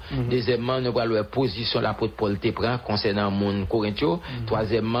Corinthians. Deuxièmement, nous allons la position l'apôtre Paul te prend concernant moun Corinthians.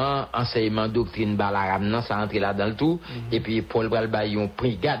 Troisièmement, enseignement doctrine balaram nan ça entre là dans le tout. Et puis Paul va ba yon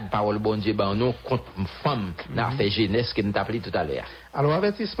brigade parole bon Dieu ba non contre femme n'a fait jeunesse que nous t'appelé tout à l'heure. Alors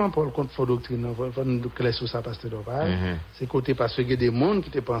avertissement Paul contre faux doctrine, faut nous clair sur ça pasteur Doval. C'est côté parce que il y a des monde qui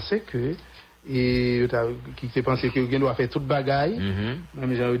te pensaient que et qui te pensait que quelqu'un doit faire toute bagaille,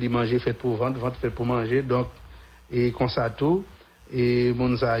 même j'ai dit manger fait pour vendre, vendre fait pour manger, donc et comme ça tout et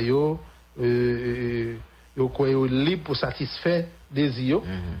mon zayo yo quoi libre pour satisfaire désir,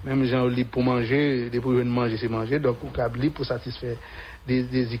 même j'ai libre pour manger, des pour manger c'est manger, donc ou cap libre pour satisfaire des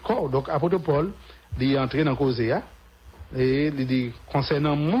désirs. Donc apôtre Paul il est entré dans cause et il dit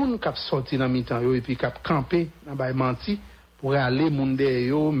concernant monde qui a sorti dans mi-temps et puis qui a campé dans bail menti pour aller monde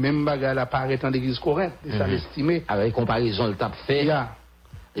yo même bagarre apparaître dans l'église Corinthe et ça l'estimé avec comparaison le tape fait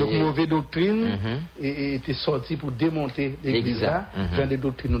donc mauvaise doctrine et était sorti pour démonter l'église là genre de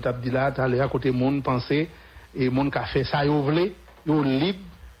doctrine nous t'a dit là à l'heure côté monde penser et monde qui a fait ça yo vle yo libre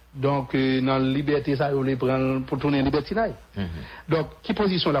donc dans la liberté ça yo les prendre pour tourner libertinage donc qui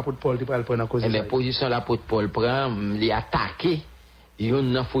position l'apôtre Paul tu prend en cause mais position l'apôtre Paul prend les attaquer yon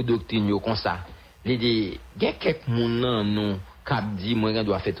nan faux doctrine yo comme ça. Il dit, il y a quelques gens nous qui disent, moi, je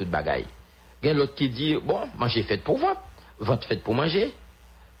dois faire toute bagaille. Il y a l'autre qui dit, bon, manger fait pour vendre, vendre fait pour manger.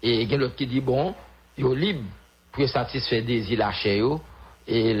 Et il y a l'autre qui dit, bon, il est libre pour satisfaire des désirs lâchés.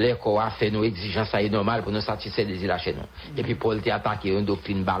 Et les corps a fait nos exigences, ça est normal pour nous satisfaire des désirs lâchés. Et puis Paul a attaqué une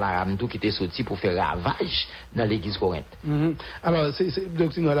doctrine balaram tout qui était sorti pour faire ravage dans l'église Corinthe. Alors, c'est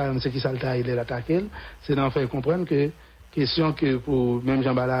doctrine balaram, c'est qui ça il est attaqué, c'est d'en faire comprendre que question que pour même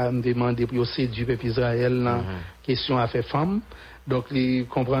Jean Balaam demander pour séduire peuple Israël dans question à faire femme donc il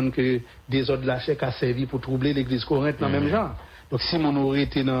comprendre que des ordres lâchés qui a servi pour troubler l'église Corinthe dans même genre donc si mon aurait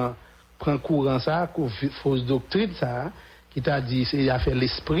été dans prend courant ça fausse doctrine ça qui t'a dit c'est affaire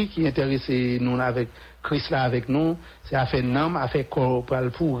l'esprit qui intéresse nous avec Christ là avec nous c'est affaire l'âme affaire corps pour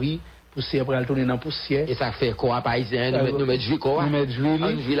le pourri poussière pour aller tourner dans poussière et ça fait quoi parisien nous mettre jouer quoi nous mettre jouer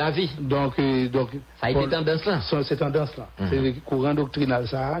la vie donc ça a été tendance là c'est tendance là c'est le courant doctrinal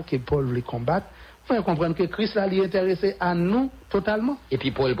ça que Paul voulait combattre faut comprendre que Christ là est intéressé à nous totalement et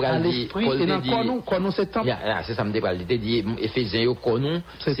puis Paul dit Paul dit nous c'est temple c'est ça me dit Éphésiens yo nous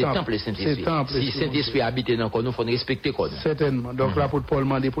c'est temple Saint-Esprit si Saint-Esprit habite dans nous faut respecter nous certainement donc l'apôtre Paul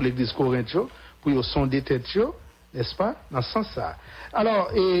demandé pour l'église Corinthe pour sonder tête n'est-ce pas dans ce sens ça alors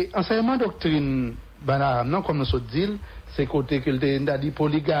et enseignement doctrine banaram non comme nous dit c'est côté que il a dit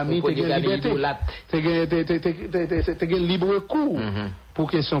polygamie c'est libre cours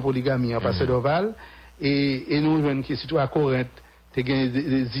pour question polygamie parce que d'Oval et nous venons qui situé à Corinthe t'es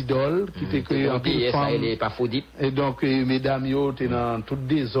des idoles qui t'es créé en femme et donc mesdames yo t'es dans tout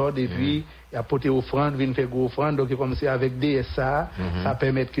désordre et puis il a porté offrande vient faire gros offrande donc comme c'est avec DSA ça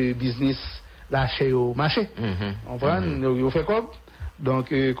permet que business lâcher au marché on prend yo fait comme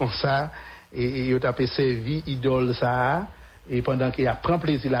donc comme ça et yo t'a servi idole ça et pendant qu'il a prend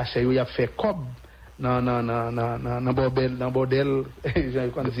plaisir lâcher yo il a fait comme non bordel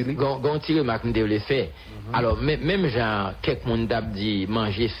j'ai quand dit gon tire marque me le faire alors même genre quelques monde t'a dit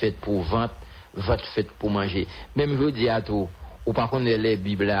manger fait pour vendre vote fait pour manger même je dis à tout ou par contre les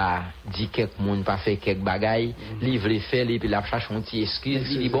Bible là dit quelques monde pas fait quelques bagailles livre les faire et puis la cherche un petit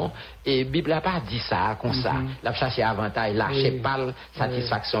excuse il dit bon et Bible a pas dit ça comme ça la chercher avantage lâcher parle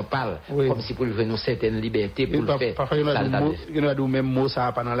satisfaction parle comme si pour lever nous certaines libertés pour le faire parfois il y a même mot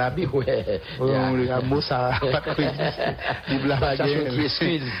ça pas dans la Bible il y a mot ça pas Bible a pas chercher un petit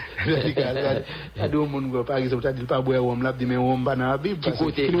excuse il y a deux monde par exemple tu dit pas boire homme là dit mais homme pas dans la Bible qui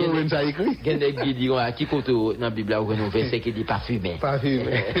côté il ça écrit il qui dit qui côté dans la Bible là où nous verset qui dit parfumé.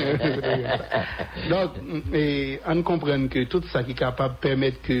 Donc, on comprend que tout ça qui est capable de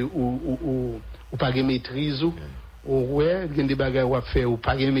permettre que ou pas de maîtrise ou ouais, il y a des bagages à faire ou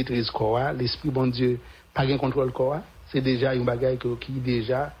pas de maîtrise quoi, l'esprit bon Dieu pas de contrôle quoi, c'est déjà une bagaille qui est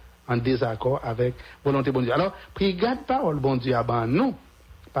déjà en désaccord avec volonté bon Dieu. Alors, pris garde parole bon Dieu à nous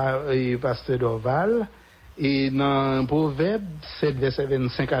par pasteur Dorval et dans Proverbe 7 verset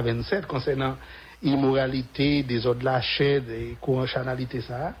 25 à 27 concernant immoralité, des ordres lâchés, des courants chanalité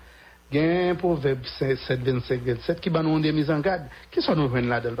ça. Il y a un proverbe 7, 25, 27 qui va nous des mises en garde. Qui sont nous venus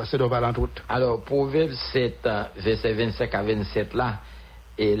là-dedans parce que nous parlons entre autres. Alors, proverbe 7, verset 25 à 27 là,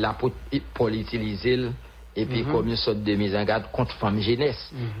 et l'apôtre Paul utilise et puis comme une sorte de mise en garde contre femme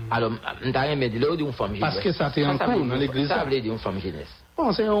jeunesse. Alors, on t'a rien dit là, on dit une femme jeunesse. Parce que ça t'est en cours dans l'église. Ça veut dire une femme jeunesse.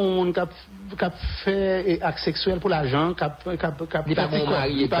 Bon, c'est un monde qui a fait acte sexuel pour l'argent, qui a il pas bon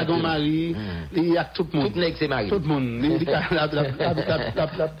mari, pas bon mari, il y a tout le monde. Tout nèg c'est mari. Tout le monde,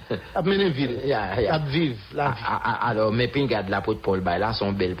 a mené ville, a vivre la vie. Alors, mais pingade l'apôtre Paul là,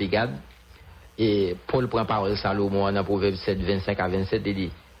 son belle pingade. Et Paul prend parole Salomon dans Proverbe 7, 25 à 27, il dit,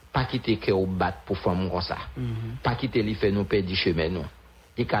 pas quitter cœur au bat pour femme comme ça. Pas quitter lui fait nous perdre du chemin nous.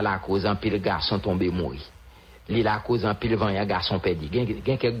 Il a la cause en pile garçon tombé mourir. Il a cause en pile vent un garçon perdu. Il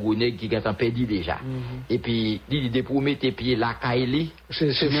y a quelques gounègues qui ont perdu déjà. Et puis il dit pour mettre pied la caille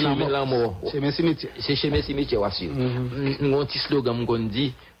c'est chemin la mort. C'est chemin cimetière. C'est chemin cimetière aussi. Un petit slogan qu'on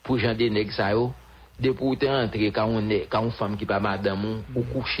dit pour gens des nègres ça yo, de pour entrer quand on femme qui pas madame ou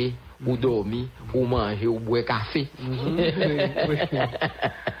coucher ou dormir, ou manger, ou boire café.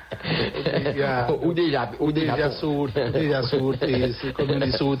 Ou déjà sauté, c'est comme on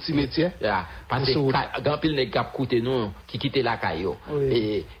est sur le cimetière. Parce que quand il n'est pas coûté nous, qui quitte la caillou.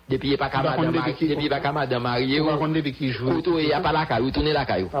 Et depuis pas madame mariée, on va prendre depuis qui joue. Il n'y a pas la caillou, tourner la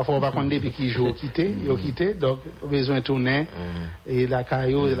caillou. Parfois on va prendre depuis qui joue, quitté, donc besoin de tourner, et la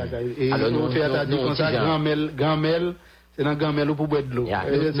caillou, et alors on fait attention comme ça, grand-mère, c'est dans Gamel pour boire de l'eau.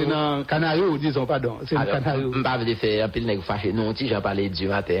 C'est dans Canario, disons, pardon. C'est dans Canario. Je ne vais pas faire un peu de fâché. Non, si j'ai parlé de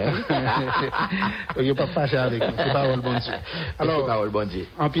Dieu à terre. Il n'y a pas fâché avec nous. C'est parole bon Dieu. Alors,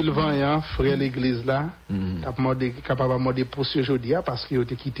 en pile vent, frère l'église là, capable de demander pour ce aujourd'hui, parce qu'il a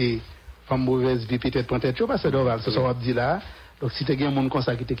quitté femme mauvaise vie, peut-être pour tête, parce que c'est normal, c'est ce qu'on dit là. Donc, si tu as un monde comme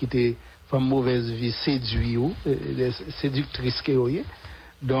ça qui t'a quitté femme mauvaise vie, séductrice qui est.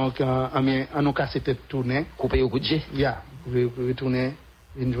 Donc, en nous cas, c'était tourner. Couper au coup de jet. Vous pouvez tourner,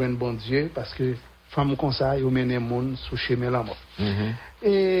 une joindre bon Dieu, parce que femme comme ça, ils mènent le monde sous chemin la mort.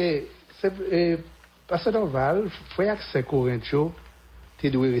 Et Pasteur Dorval, frère que c'est Corinthio, tu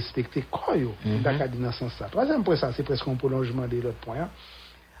dois respecter quoi, d'accord, dans ce sens-là. Troisième point, ça, c'est presque un prolongement de l'autre point.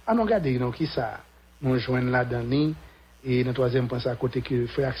 On regarde, qui ça, nous joignent là-dedans, et le troisième point, ça, côté que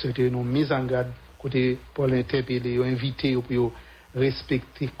frère que c'était nous mise en garde, côté Paul interpellé, invité, pour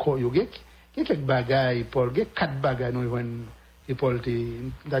respecter quoi, il y a quelques bagailles, Paul, il y a 4 bagailles, et Paul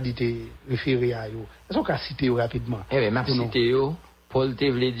t'a dit référé à eux. Est-ce qu'on peut citer rapidement? Eh bien, m'a cité, Paul te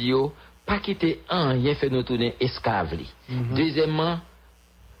voulait dire, pas quitter rien fait nous tourner esclave. Deuxièmement,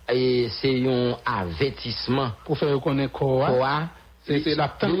 c'est un avertissement. Pour faire reconnaître quoi? C'est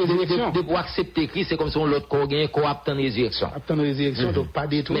la résurrection. De pour accepter Christ, c'est comme si on l'autre corps gagne corps apte résurrection. Apte résurrection, donc pas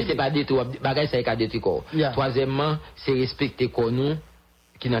détruire. Mais c'est pas détruire, bagaille c'est qu'à détruire corps. Troisièmement, c'est respecter corps nous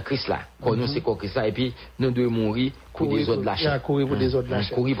qui dans Christ là. Corps nous c'est corps Christ là et puis nous devons mourir pour des autres de la chair. Courir pour des autres de la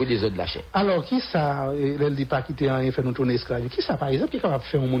chair. Courir pour des autres de la chair. Alors qui ça, elle dit pas quitter rien faire nous tourner esclave. Qui ça par exemple qui est capable de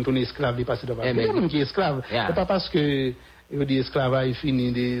faire un monde tourner esclave de passer devant. Il y a même qui est esclave. C'est pas parce que il dit esclavage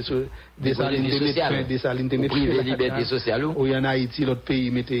fini des salines de médecins, des salines de médecins. Privé liberté sociale ou y en Haïti l'autre pays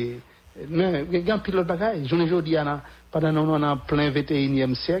mettait non, il y a un pilote bagaille. Je ne dis pas pendant nous on en plein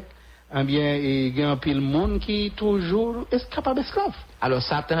 21e siècle, eh bien il y a un pile monde qui toujours est capable d'esclave. Alors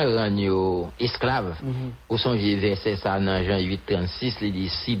Satan rend esclave. Au son verset ça dans Jean 8:36, il dit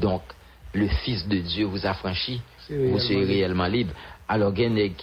si donc le Fils de Dieu vous affranchit, vous serez réellement libre. Alors il y a